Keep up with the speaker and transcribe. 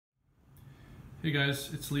Hey guys,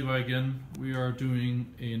 it's Levi again. We are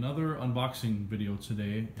doing another unboxing video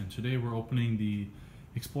today, and today we're opening the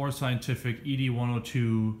Explorer Scientific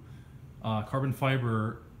ED102 carbon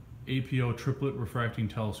fiber APO Triplet Refracting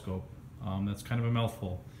Telescope. That's kind of a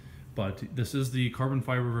mouthful, but this is the carbon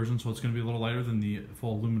fiber version, so it's going to be a little lighter than the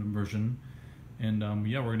full aluminum version. And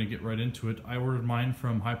yeah, we're going to get right into it. I ordered mine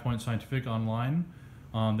from High Point Scientific online.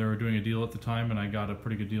 They were doing a deal at the time, and I got a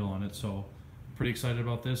pretty good deal on it, so pretty excited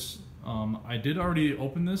about this. I did already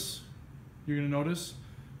open this, you're going to notice,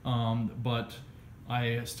 but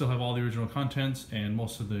I still have all the original contents and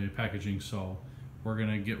most of the packaging, so we're going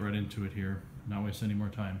to get right into it here, not waste any more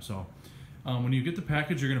time. So when you get the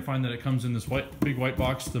package, you're going to find that it comes in this big white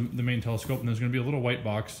box, the main telescope, and there's going to be a little white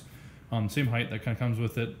box, same height, that kind of comes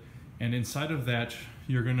with it. And inside of that,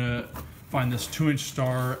 you're going to find this 2-inch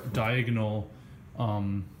star diagonal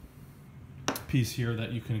piece here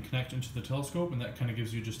that you can connect into the telescope, and that kind of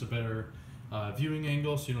gives you just a better viewing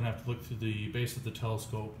angle, so you don't have to look through the base of the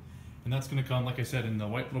telescope. And that's going to come, like I said, in the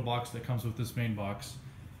white little box that comes with this main box.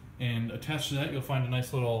 And attached to that, you'll find a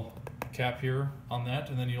nice little cap here on that,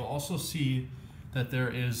 and then you'll also see that there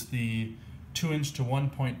is the 2-inch to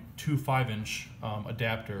 1.25-inch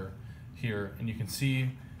adapter here, and you can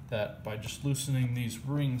see that by just loosening these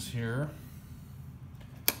rings here,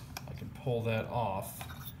 I can pull that off.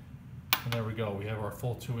 And there we go, we have our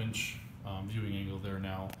full 2-inch viewing angle there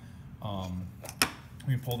now.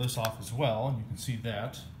 We can pull this off as well, and you can see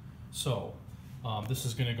that. So this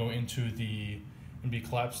is going to go into and be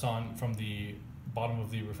collapsed on from the bottom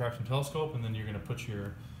of the refracting telescope, and then you're going to put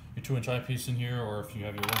your 2-inch eyepiece in here, or if you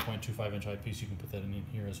have your 1.25-inch eyepiece, you can put that in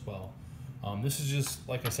here as well. This is just,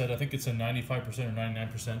 like I said, I think it's a 95% or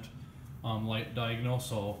 99% light diagonal,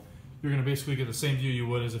 so you're going to basically get the same view you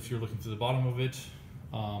would as if you're looking through the bottom of it.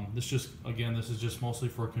 This is just mostly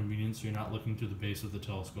for convenience, so you're not looking through the base of the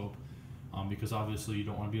telescope, because obviously you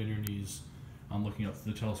don't want to be on your knees looking up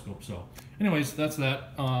through the telescope. So anyways, that's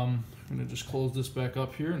that. I'm going to just close this back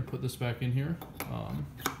up here and put this back in here.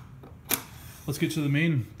 Let's get to the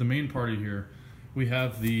main party here. We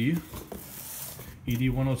have the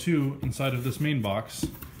ED102 inside of this main box.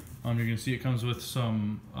 You're going to see it comes with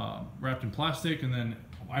some wrapped in plastic, and then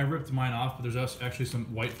I ripped mine off, but there's actually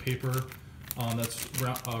some white paper that's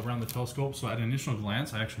around the telescope. So at an initial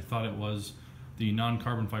glance, I actually thought it was the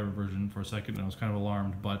non-carbon fiber version for a second, and I was kind of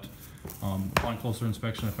alarmed, but upon closer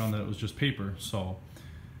inspection, I found that it was just paper. So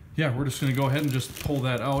yeah, we're just going to go ahead and just pull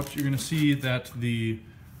that out. You're going to see that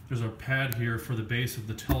there's a pad here for the base of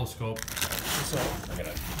the telescope. So I'm going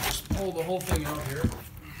to just pull the whole thing out here.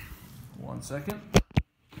 1 second.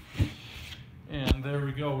 And there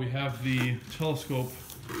we go. We have the telescope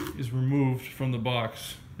is removed from the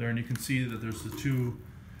box there, and you can see that there's the two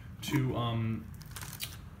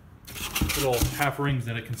little half rings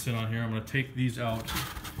that it can sit on here. I'm going to take these out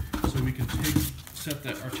so we can set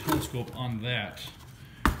our telescope on that.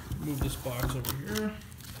 Move this box over here.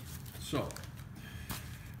 So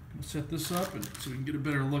we'll set this up so we can get a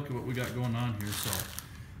better look at what we got going on here. So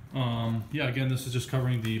yeah, again, this is just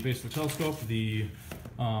covering the base of the telescope, the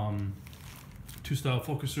 2-style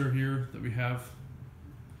focuser here that we have,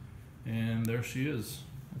 and there she is.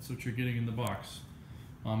 That's what you're getting in the box.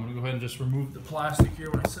 I'm going to go ahead and just remove the plastic here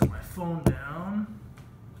when I set my phone down.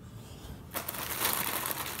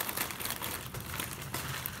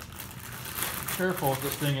 Careful with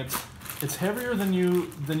this thing. It's heavier than you'd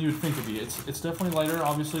think it'd be. It's definitely lighter,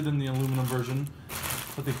 obviously, than the aluminum version,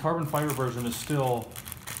 but the carbon fiber version is still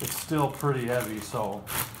pretty heavy. So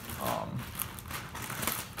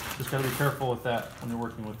just got to be careful with that when you're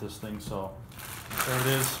working with this thing. So there it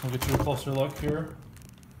is. We'll get you a closer look here.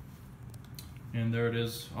 And there it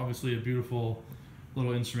is, obviously a beautiful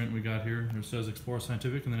little instrument we got here. It says Explorer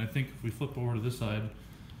Scientific, and then I think if we flip over to this side,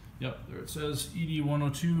 yep, there it says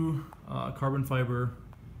ED102 carbon fiber.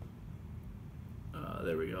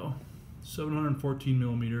 There we go, 714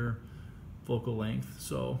 millimeter focal length.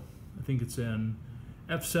 So I think it's an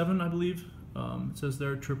F7, I believe. It says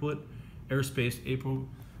there, triplet airspace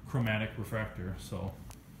apochromatic refractor. So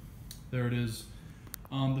there it is.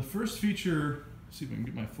 The first feature, see if I can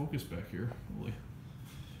get my focus back here. Holy.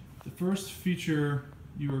 The first feature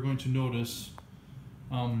you are going to notice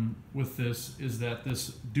with this is that this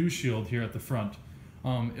dew shield here at the front,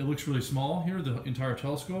 it looks really small here, the entire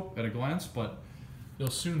telescope at a glance, but you'll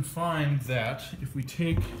soon find that if we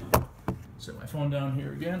set my phone down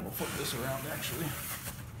here again, we'll flip this around actually.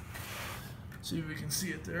 See if we can see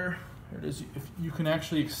it there. There it is. If you can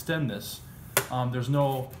actually extend this. There's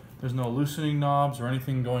no loosening knobs or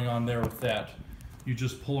anything going on there with that. You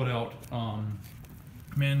just pull it out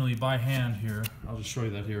manually by hand here. I'll just show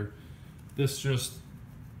you that here. This just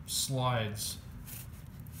slides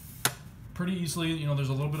pretty easily. You know, there's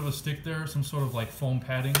a little bit of a stick there, some sort of like foam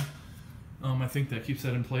padding. I think that keeps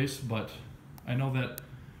that in place, but I know that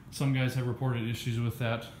some guys have reported issues with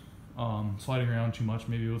that sliding around too much,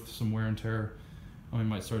 maybe with some wear and tear. We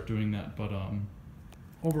might start doing that, but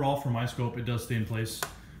overall for my scope, it does stay in place.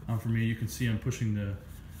 For me, you can see I'm pushing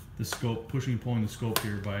the scope, pushing and pulling the scope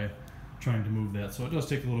here by trying to move that. So it does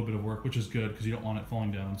take a little bit of work, which is good because you don't want it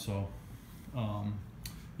falling down. So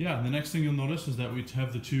yeah, the next thing you'll notice is that we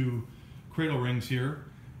have the two cradle rings here,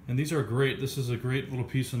 and these are great. This is a great little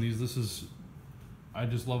piece on these. This is, I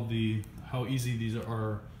just love how easy these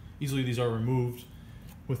are, easily these are removed.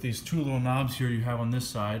 With these two little knobs here you have on this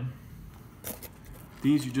side.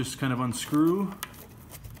 These you just kind of unscrew.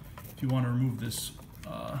 If you want to remove this,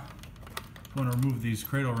 these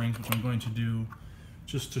cradle rings, which I'm going to do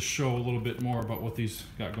just to show a little bit more about what these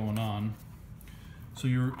got going on. So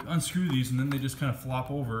you unscrew these and then they just kind of flop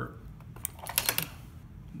over.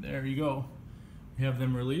 There you go. You have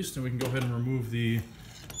them released, and we can go ahead and remove the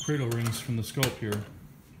cradle rings from the scope here.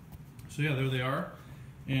 So yeah, there they are.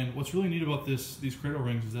 And what's really neat about these cradle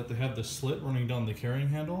rings is that they have the slit running down the carrying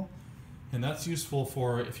handle, and that's useful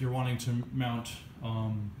for if you're wanting to mount a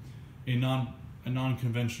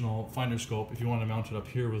non-conventional finder scope. If you want to mount it up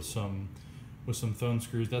here with some thumb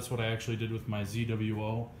screws, that's what I actually did with my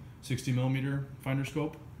ZWO 60mm finder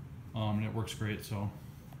scope, and it works great. So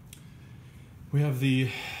we have the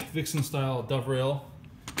Vixen style doverail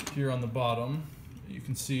here on the bottom, you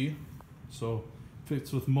can see, so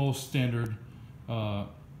fits with most standard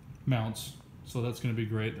mounts, so that's going to be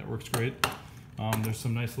great. That works great. There's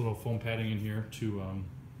some nice little foam padding in here to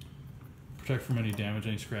protect from any damage,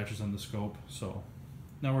 any scratches on the scope. So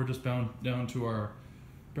now we're just down to our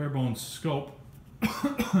bare bones scope.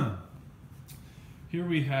 Here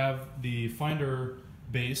we have the finder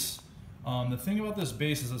base. The thing about this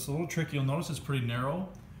base is it's a little tricky. You'll notice it's pretty narrow.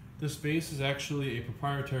 This base is actually a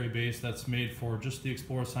proprietary base that's made for just the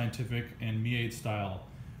Explorer Scientific and Mi-8 style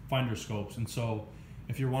finder scopes. And so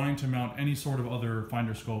if you're wanting to mount any sort of other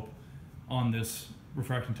finder scope on this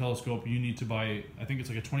refracting telescope, you need to buy, I think it's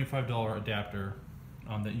like a $25 adapter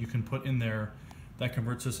that you can put in there that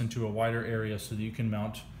converts this into a wider area so that you can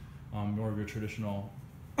mount more of your traditional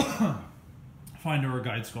finder or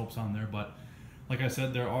guide scopes on there. But like I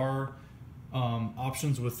said, there are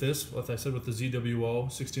options with this. Like I said, with the ZWO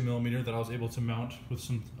 60mm that I was able to mount with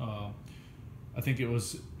some, I think it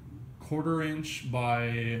was 1/4 inch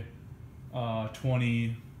by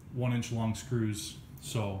 20 1-inch long screws.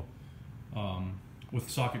 So with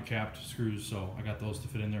socket capped screws, so I got those to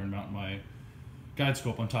fit in there and mount my guide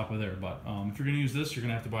scope on top of there. But if you're going to use this, you're going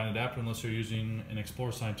to have to buy an adapter unless you're using an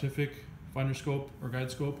Explorer Scientific finder scope or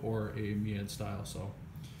guide scope or a Mi-8 style. So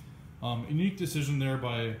unique decision there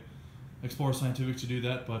by Explorer Scientific to do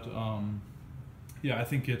that, but yeah, I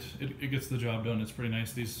think it gets the job done. It's pretty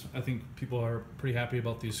nice. These, I think people are pretty happy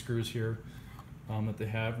about these screws here that they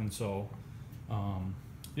have, and so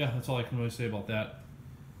yeah, that's all I can really say about that.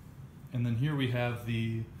 And then here we have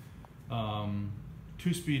the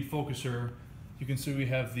 2-speed focuser. You can see we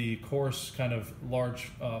have the coarse kind of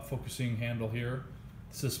large focusing handle here.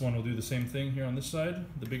 This one will do the same thing here on this side,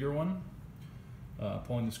 the bigger one.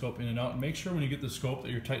 Pulling the scope in and out. And make sure when you get the scope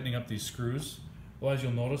that you're tightening up these screws. Otherwise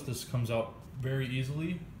you'll notice this comes out very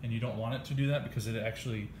easily, and you don't want it to do that because it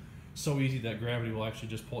actually so easy that gravity will actually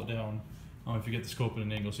just pull it down if you get the scope at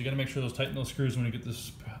an angle. So you got to make sure tighten those screws when you get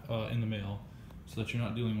this in the mail, so that you're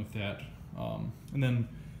not dealing with that. And then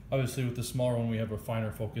obviously with the smaller one we have a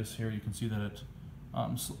finer focus here. You can see that it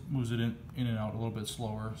moves it in and out a little bit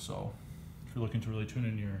slower. So if you're looking to really tune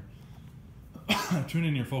in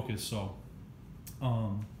your focus. So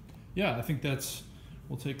yeah, I think that's,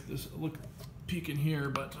 we'll take this peek in here,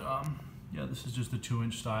 but yeah, this is just a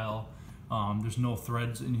 2-inch style. There's no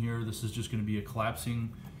threads in here. This is just going to be a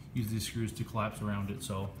collapsing, use these screws to collapse around it.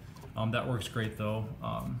 So that works great though.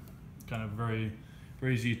 Kind of very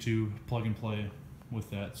easy to plug and play with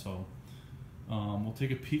that. So we'll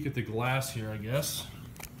take a peek at the glass here, I guess.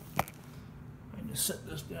 I'm going to set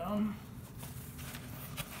this down.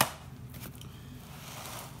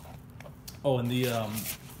 Oh, and the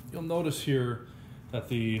you'll notice here that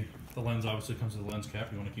the lens obviously comes with a lens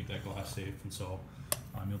cap. You want to keep that glass safe, and so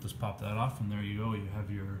you'll just pop that off, and there you go. You have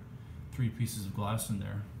your 3 pieces of glass in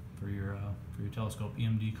there for your telescope.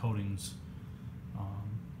 EMD coatings.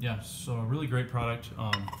 Yeah, so a really great product.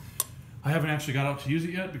 I haven't actually got out to use it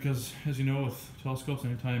yet because, as you know, with telescopes,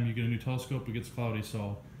 anytime you get a new telescope, it gets cloudy.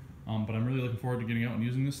 So, but I'm really looking forward to getting out and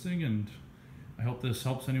using this thing, and I hope this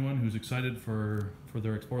helps anyone who's excited for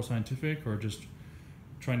their Explorer Scientific or just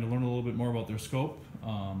trying to learn a little bit more about their scope.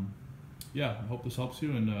 Yeah, I hope this helps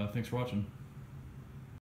you, and thanks for watching.